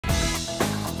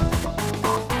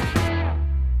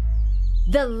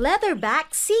The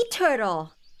leatherback sea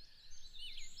turtle.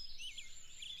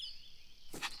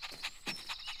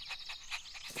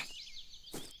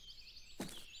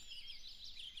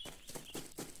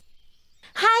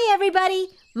 Hi, everybody.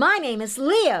 My name is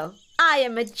Leo. I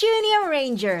am a junior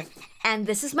ranger, and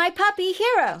this is my puppy,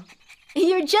 Hero.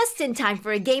 You're just in time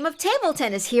for a game of table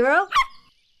tennis, Hero.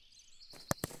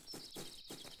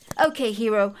 Okay,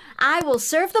 Hero, I will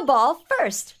serve the ball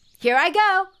first. Here I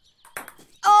go.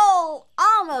 Oh,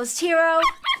 almost, Hero.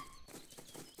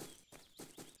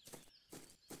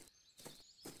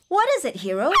 What is it,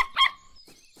 Hero?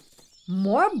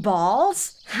 More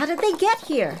balls? How did they get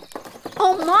here?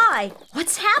 Oh my,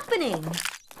 what's happening?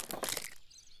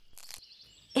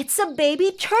 It's a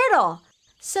baby turtle.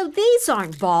 So these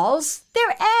aren't balls,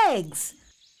 they're eggs.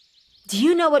 Do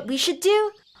you know what we should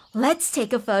do? Let's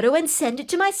take a photo and send it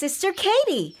to my sister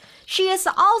Katie. She is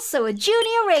also a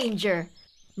junior ranger.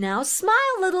 Now smile,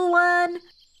 little one.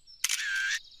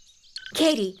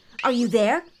 Katie, are you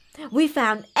there? We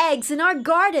found eggs in our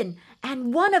garden,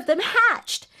 and one of them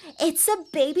hatched. It's a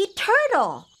baby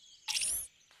turtle.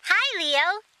 Hi,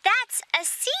 Leo. That's a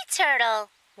sea turtle.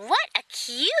 What a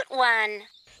cute one.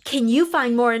 Can you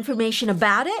find more information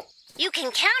about it? You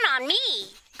can count on me.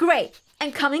 Great.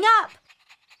 And coming up.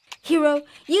 Hero,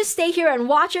 you stay here and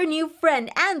watch our new friend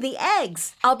and the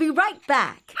eggs. I'll be right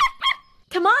back.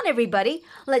 Come on, everybody.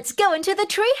 Let's go into the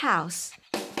treehouse.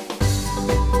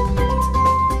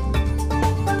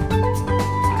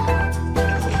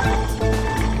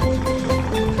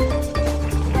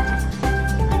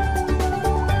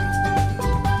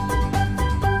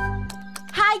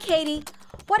 Hi, Katie.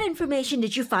 What information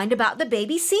did you find about the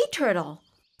baby sea turtle?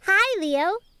 Hi,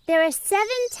 Leo. There are 7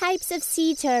 types of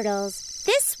sea turtles.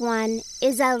 This one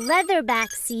is a leatherback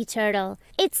sea turtle.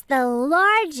 It's the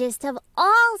largest of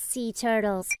all sea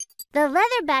turtles. The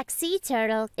leatherback sea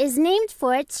turtle is named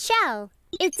for its shell.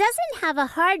 It doesn't have a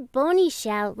hard, bony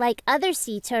shell like other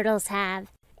sea turtles have.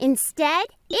 Instead,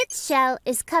 its shell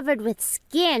is covered with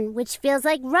skin, which feels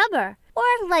like rubber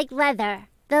or like leather.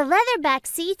 The leatherback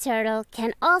sea turtle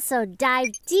can also dive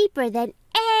deeper than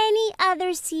any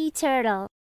other sea turtle.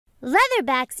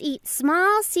 Leatherbacks eat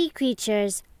small sea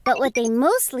creatures, but what they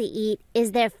mostly eat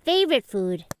is their favorite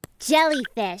food,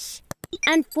 jellyfish.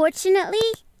 Unfortunately,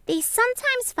 they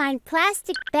sometimes find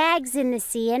plastic bags in the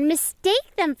sea and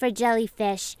mistake them for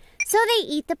jellyfish, so they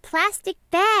eat the plastic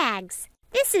bags.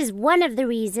 This is one of the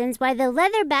reasons why the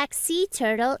leatherback sea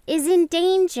turtle is in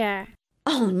danger.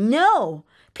 Oh, no!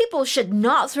 People should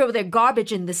not throw their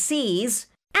garbage in the seas.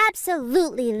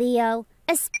 Absolutely, Leo.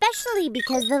 Especially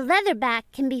because the leatherback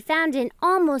can be found in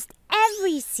almost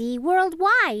every sea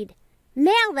worldwide.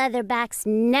 Male leatherbacks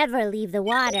never leave the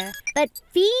water, but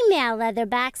female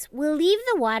leatherbacks will leave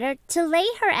the water to lay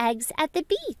her eggs at the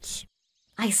beach.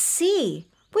 I see.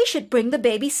 We should bring the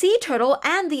baby sea turtle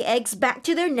and the eggs back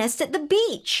to their nest at the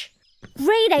beach.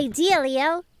 Great idea,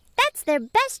 Leo. That's their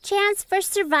best chance for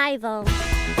survival.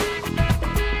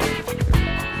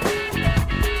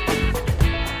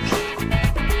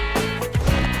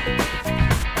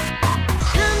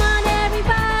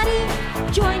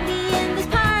 Join me in this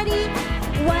party.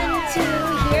 1, 2,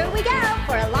 here we go.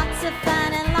 For lots of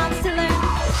fun and lots to learn.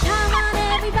 Come on,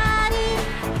 everybody.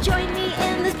 Join me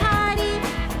in this party.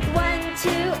 1, 2,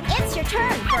 it's your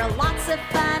turn. For lots of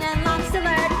fun and lots to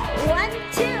learn. 1,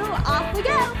 2, off we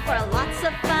go. For lots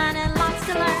of fun and lots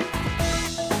to learn.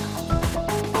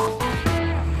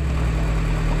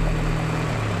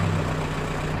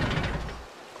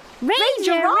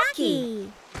 Ranger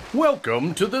Rocky!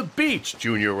 Welcome to the beach,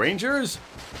 Junior Rangers.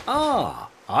 Ah,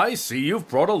 I see you've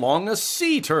brought along a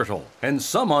sea turtle and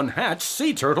some unhatched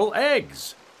sea turtle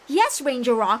eggs. Yes,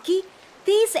 Ranger Rocky.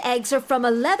 These eggs are from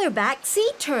a leatherback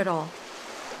sea turtle.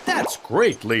 That's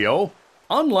great, Leo.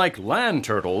 Unlike land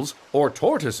turtles or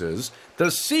tortoises, the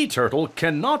sea turtle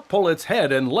cannot pull its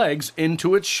head and legs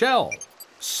into its shell.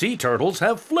 Sea turtles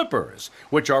have flippers,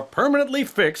 which are permanently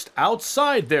fixed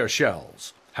outside their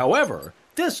shells. However,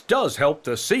 this does help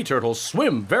the sea turtle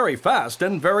swim very fast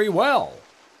and very well.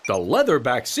 The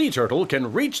leatherback sea turtle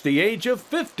can reach the age of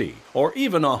 50 or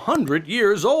even 100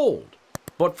 years old.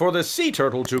 But for the sea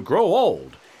turtle to grow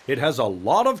old, it has a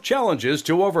lot of challenges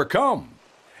to overcome.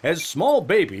 As small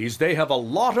babies, they have a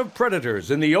lot of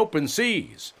predators in the open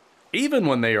seas. Even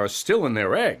when they are still in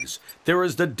their eggs, there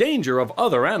is the danger of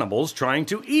other animals trying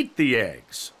to eat the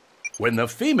eggs. When the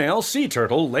female sea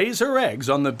turtle lays her eggs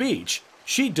on the beach,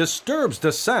 she disturbs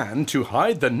the sand to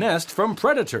hide the nest from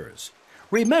predators.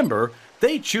 Remember,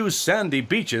 they choose sandy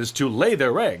beaches to lay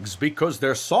their eggs because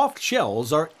their soft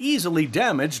shells are easily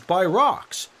damaged by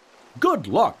rocks. Good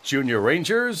luck, Junior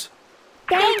Rangers!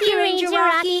 Thank you, Ranger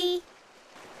Rocky!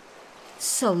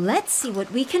 So let's see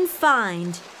what we can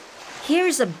find.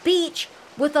 Here's a beach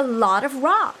with a lot of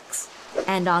rocks.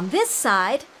 And on this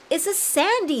side is a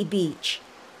sandy beach.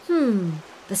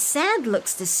 The sand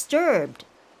looks disturbed.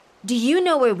 Do you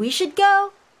know where we should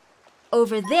go?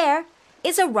 Over there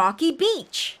is a rocky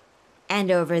beach. And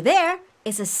over there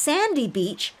is a sandy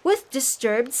beach with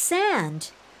disturbed sand.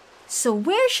 So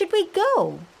where should we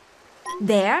go?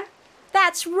 There?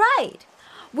 That's right.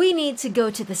 We need to go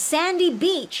to the sandy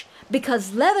beach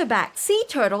because leatherback sea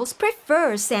turtles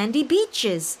prefer sandy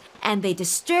beaches and they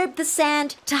disturb the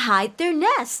sand to hide their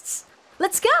nests.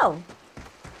 Let's go.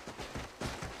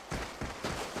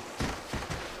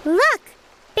 Look!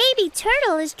 Baby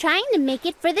turtle is trying to make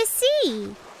it for the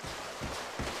sea.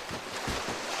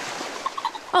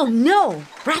 Oh no!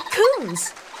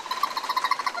 Raccoons!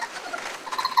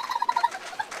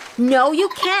 No, you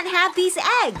can't have these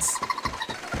eggs.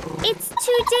 It's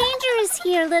too dangerous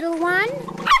here, little one.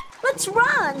 Let's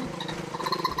run.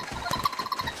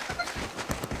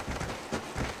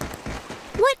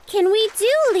 What can we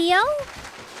do, Leo?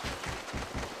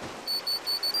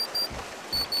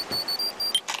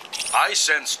 I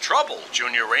sense trouble,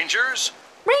 Junior Rangers.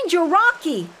 Ranger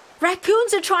Rocky,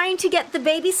 raccoons are trying to get the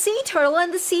baby sea turtle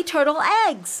and the sea turtle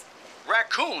eggs.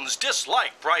 Raccoons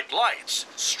dislike bright lights,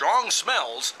 strong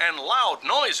smells, and loud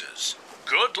noises.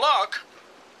 Good luck.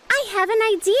 I have an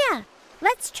idea.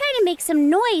 Let's try to make some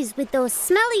noise with those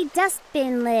smelly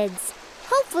dustbin lids.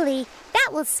 Hopefully, that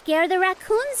will scare the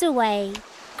raccoons away.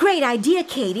 Great idea,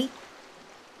 Katie.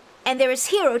 And there is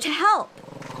Hero to help.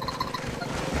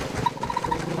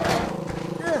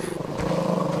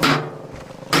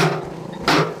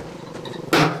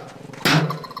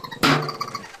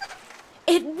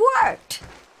 It worked!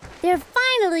 They're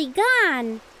finally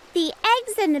gone. The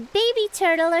eggs and the baby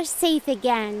turtle are safe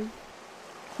again.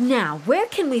 Now, where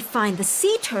can we find the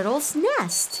sea turtle's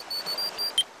nest?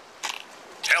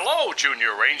 Hello,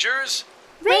 Junior Rangers.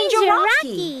 Ranger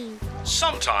Rocky!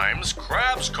 Sometimes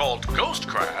crabs called ghost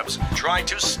crabs try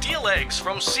to steal eggs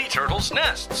from sea turtles'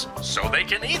 nests so they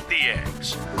can eat the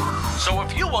eggs. So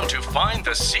if you want to find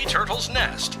the sea turtle's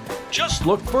nest, just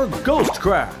look for ghost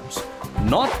crabs.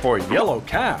 Not for yellow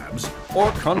cabs or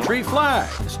country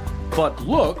flags, but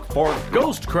look for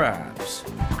ghost crabs.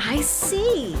 I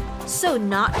see. So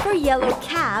not for yellow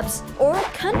cabs or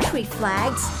country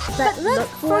flags, but look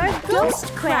for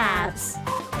ghost crabs.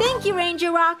 Thank you,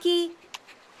 Ranger Rocky.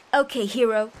 Okay,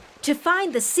 Hero. To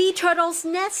find the sea turtle's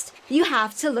nest, you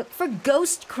have to look for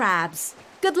ghost crabs.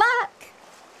 Good luck.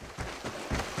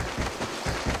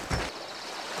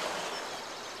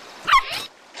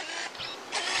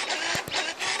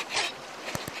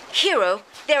 Hero,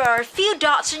 there are a few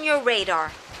dots on your radar.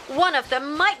 One of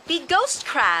them might be ghost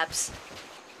crabs.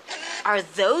 Are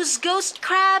those ghost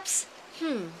crabs?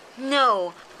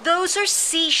 No, those are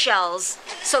seashells.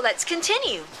 So let's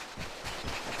continue.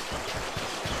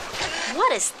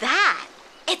 What is that?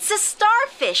 It's a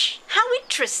starfish. How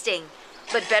interesting.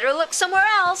 But better look somewhere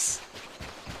else.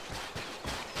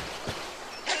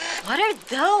 What are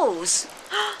those?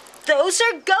 Those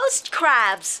are ghost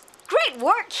crabs. Great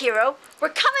work, Hero. We're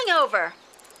coming over.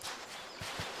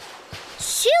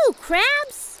 Shoo,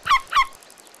 crabs!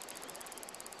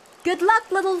 Good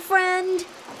luck, little friend.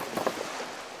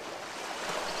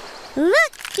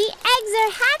 Look, the eggs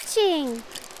are hatching.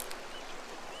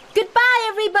 Goodbye,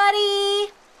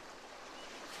 everybody.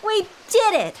 We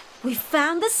did it. We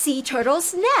found the sea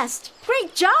turtle's nest.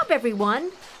 Great job,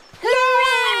 everyone.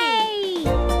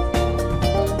 Hooray!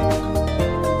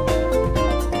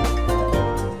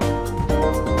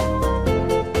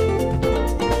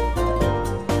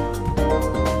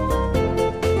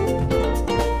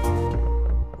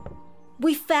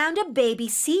 We found a baby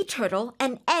sea turtle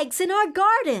and eggs in our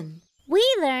garden. We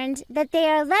learned that they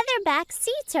are leatherback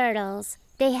sea turtles.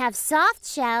 They have soft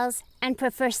shells and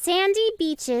prefer sandy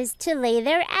beaches to lay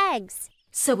their eggs.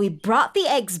 So we brought the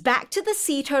eggs back to the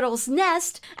sea turtle's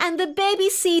nest, and the baby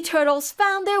sea turtles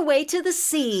found their way to the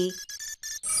sea.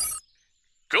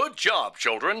 Good job,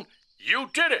 children. You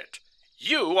did it.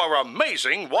 You are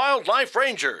amazing wildlife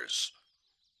rangers.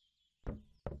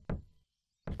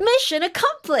 Mission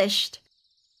accomplished!